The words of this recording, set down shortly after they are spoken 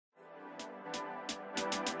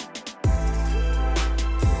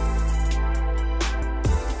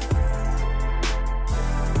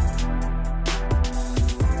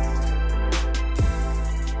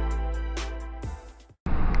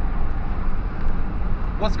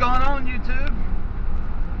What's going on, YouTube?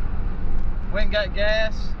 Went and got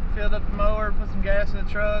gas, filled up the mower, put some gas in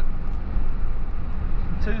the truck,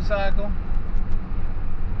 2-cycle.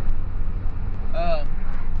 I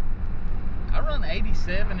run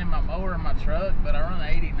 87 in my mower in my truck, but I run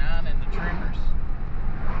 89 in the trimmers.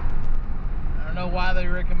 I don't know why they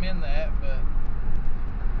recommend that, but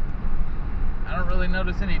I don't really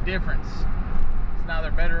notice any difference. It's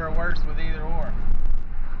neither better or worse with either or.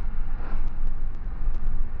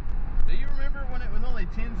 Do you remember when it was only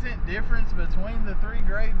 10-cent difference between the 3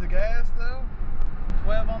 grades of gas though?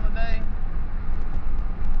 12 on the day.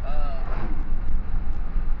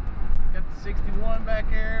 Got the 61 back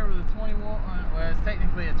there with a 21, well it's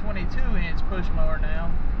technically a 22-inch push mower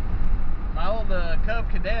now. My old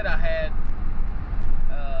Cub Cadet I had,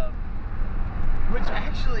 which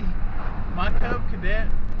actually, my Cub Cadet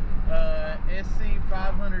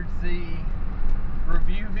SC500Z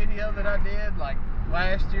review video that I did like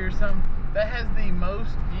last year or something, that has the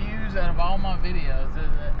most views out of all my videos.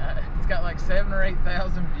 It's got like 7,000 or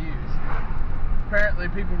 8,000 views. Apparently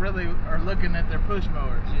people really are looking at their push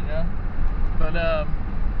mowers, you know. But that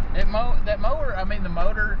mower, I mean the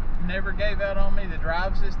motor never gave out on me, the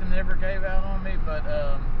drive system never gave out on me, but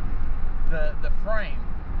the frame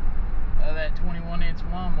of that 21-inch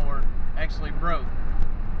lawnmower actually broke.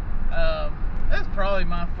 That's probably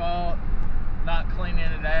my fault, not cleaning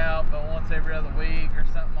it out but once every other week or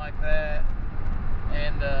something like that,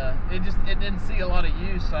 and it didn't see a lot of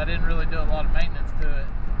use, so I didn't really do a lot of maintenance to it,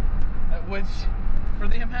 which for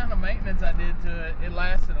the amount of maintenance I did to it, it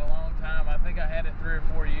lasted a long time. I think I had it 3 or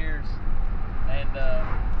 4 years, and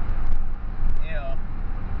you know,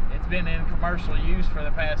 it's been in commercial use for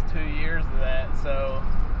the past 2 years of that, so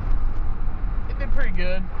it did pretty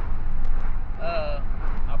good.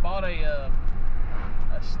 I bought a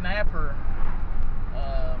Snapper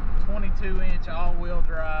 22-inch all-wheel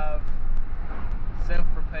drive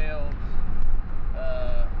self-propelled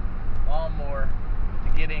lawnmower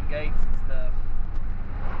to get in gates and stuff.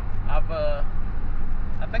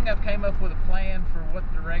 I think I've came up with a plan for what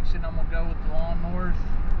direction I'm gonna go with the lawnmowers.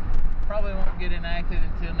 Probably won't get enacted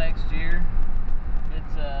until next year.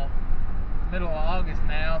 It's middle of August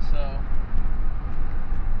now, so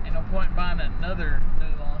ain't no point in buying another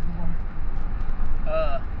new lawnmower.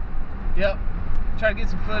 Yep, try to get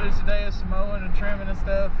some footage today of some mowing and trimming and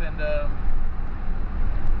stuff, and a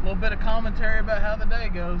little bit of commentary about how the day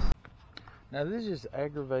goes. Now this just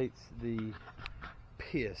aggravates the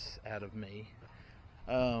piss out of me.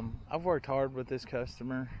 I've worked hard with this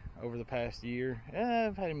customer over the past year.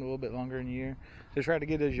 I've had him a little bit longer than a year to try to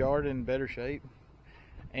get his yard in better shape,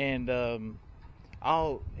 and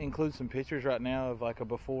I'll include some pictures right now of like a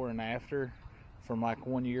before and after from like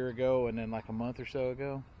 1 year ago and then like a month or so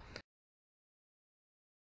ago.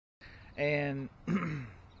 And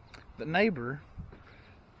the neighbor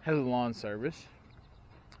has a lawn service,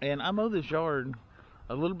 and I mow this yard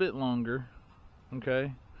a little bit longer,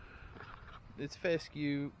 okay? It's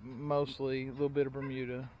fescue mostly, a little bit of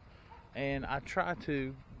Bermuda, and I try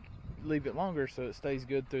to leave it longer so it stays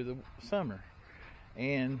good through the summer.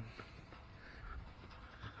 And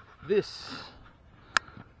this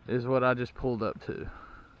is what I just pulled up to.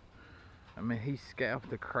 I mean, he scalped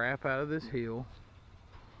the crap out of this hill,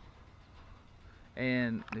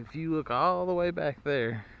 and if you look all the way back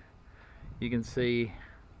there, you can see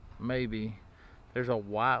maybe there's a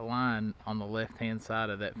white line on the left hand side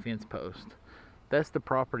of that fence post. That's the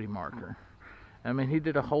property marker. I mean, he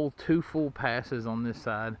did a whole 2 full passes on this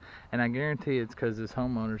side, and I guarantee it's because this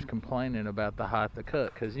homeowner's complaining about the height of the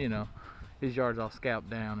cut, because you know his yard's all scalped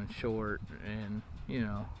down and short, and you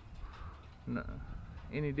know, no,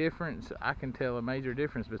 any difference, I can tell a major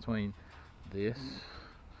difference between this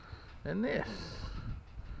and this.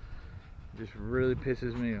 It just really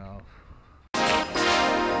pisses me off.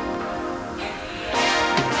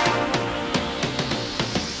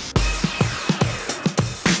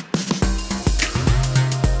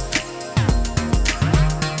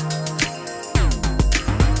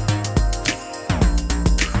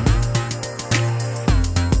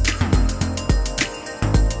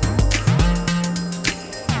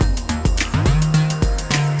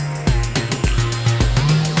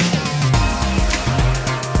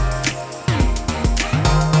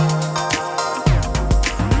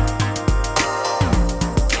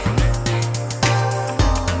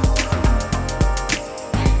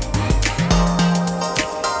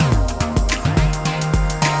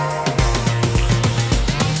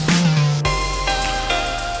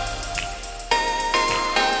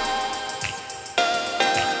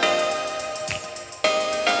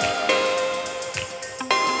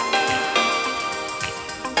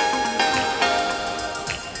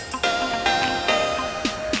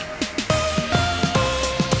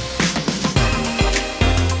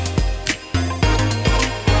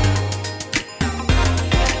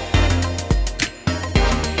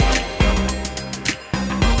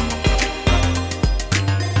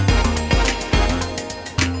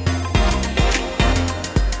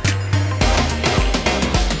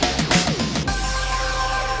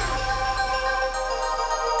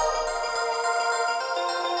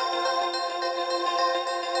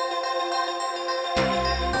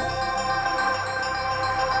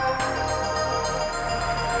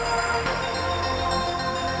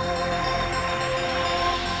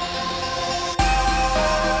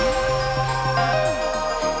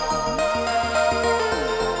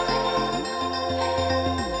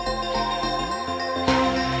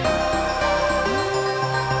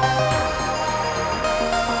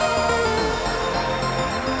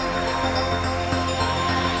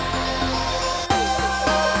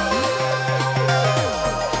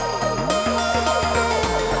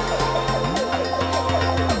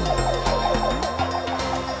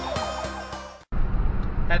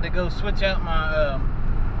 switch out my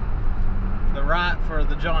the right for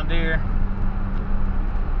the John Deere.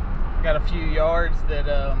 Got a few yards that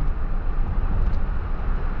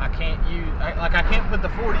I can't use. I can't put the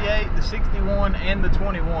 48, the 61, and the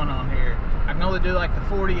 21 on here. I can only do like the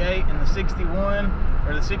 48 and the 61,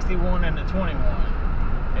 or the 61 and the 21.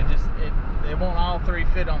 It won't all three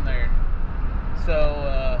fit on there.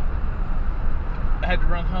 So I had to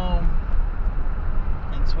run home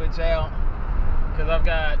and switch out because I've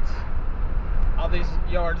got all these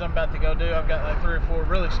yards I'm about to go do. I've got like 3 or 4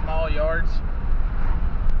 really small yards,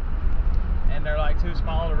 and they're like too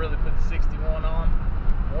small to really put the 61 on.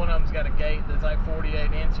 One of them's got a gate that's like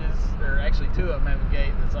 48 inches, or actually 2 of them have a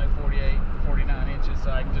gate that's like 48, 49 inches, so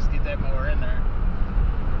I can just get that mower in there.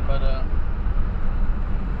 But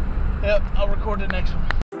yep, I'll record the next one.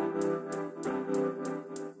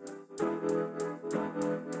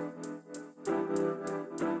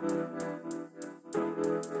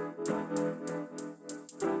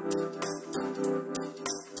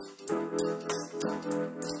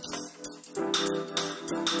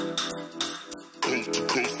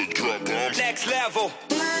 Next level.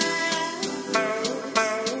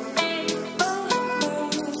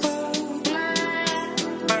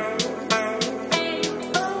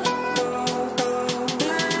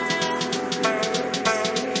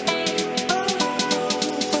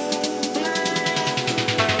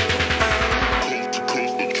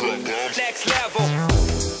 Next level.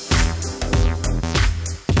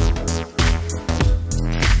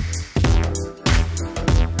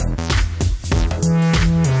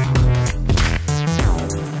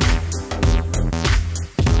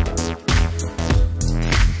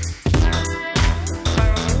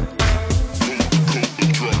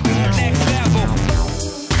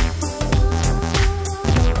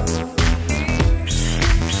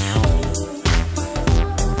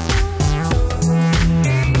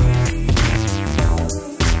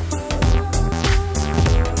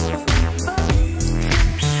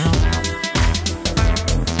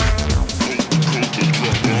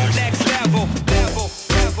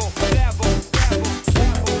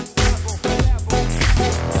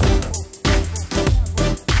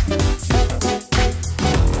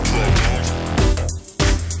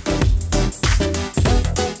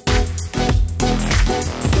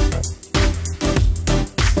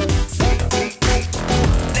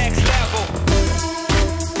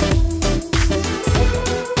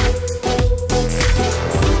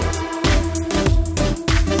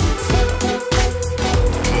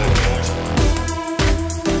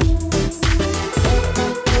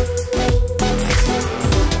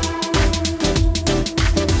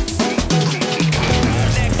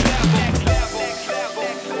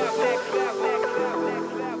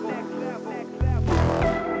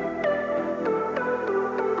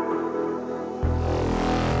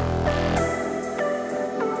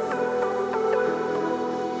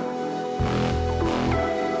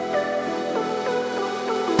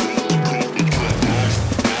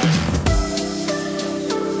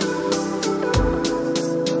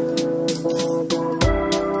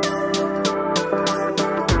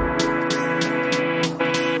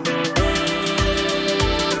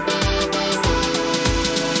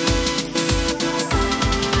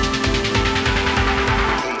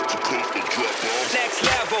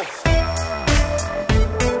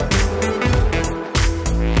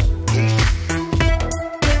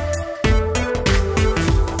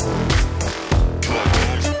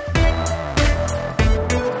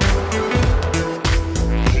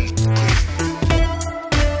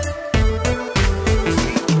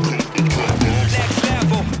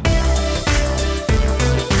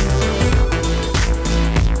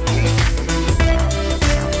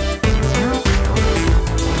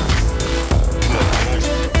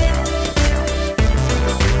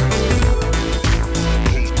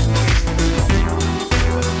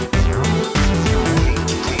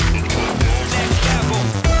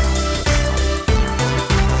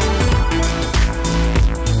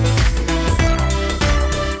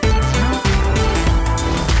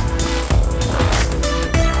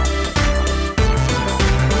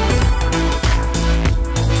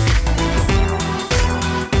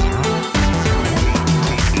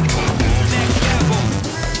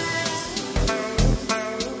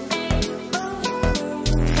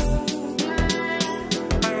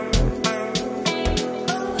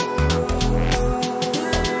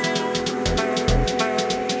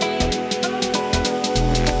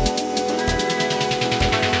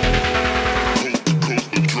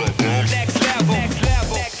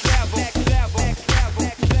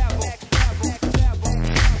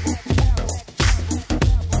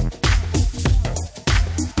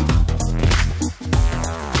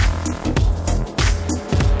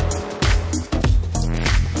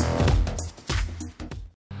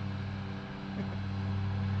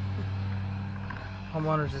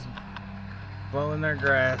 Homeowners just blowing their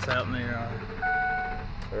grass out in the yard.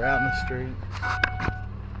 They're out in the street.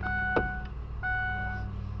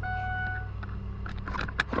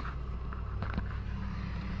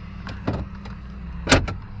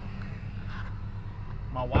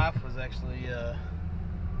 My wife was actually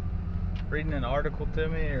reading an article to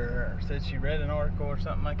me, or said she read an article or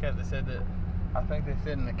something like that. They said that, I think they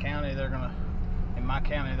said in the county in my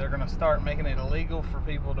county, they're gonna start making it illegal for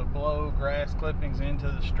people to blow grass clippings into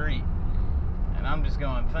the street. And I'm just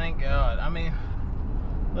going, thank God. I mean,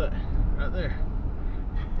 look, right there.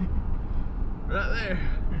 Right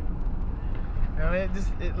there. I mean,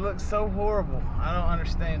 it looks so horrible. I don't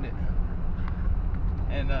understand it.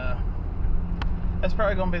 And that's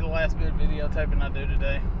probably gonna be the last bit of videotaping I do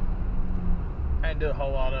today. I didn't do a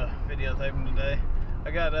whole lot of videotaping today.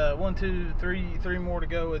 I got 1, 2, 3 more to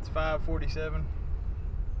go. It's 5:47.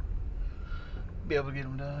 Be able to get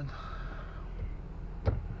them done.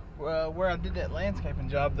 Well, where I did that landscaping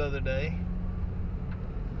job the other day,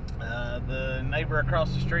 the neighbor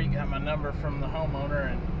across the street got my number from the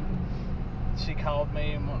homeowner, and she called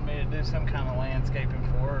me and wanted me to do some kind of landscaping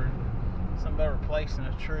for her. Something about replacing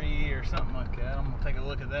a tree or something like that. I'm gonna take a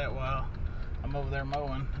look at that while I'm over there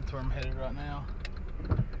mowing. That's where I'm headed right now.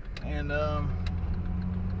 And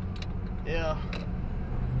yeah,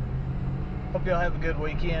 hope y'all have a good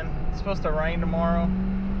weekend. It's supposed to rain tomorrow.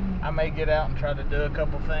 I may get out and try to do a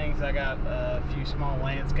couple things. I got a few small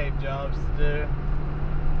landscape jobs to do,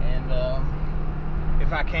 and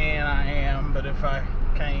if I can, I am, but if I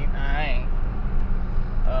can't, I ain't.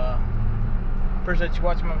 Appreciate you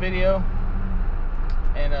watching my video.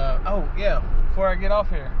 And oh yeah, before I get off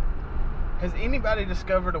here, has anybody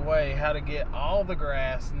discovered a way how to get all the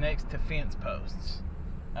grass next to fence posts?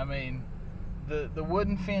 I mean, the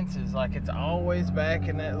wooden fences, like, it's always back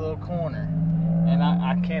in that little corner, and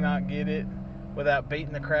I cannot get it without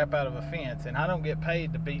beating the crap out of a fence. And I don't get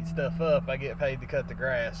paid to beat stuff up. I get paid to cut the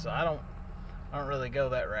grass, so I don't really go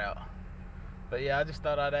that route. But yeah, I just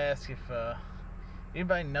thought I'd ask if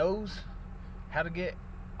anybody knows how to get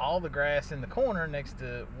all the grass in the corner next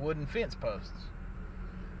to wooden fence posts.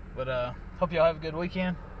 But hope y'all have a good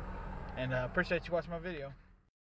weekend, and appreciate you watching my video.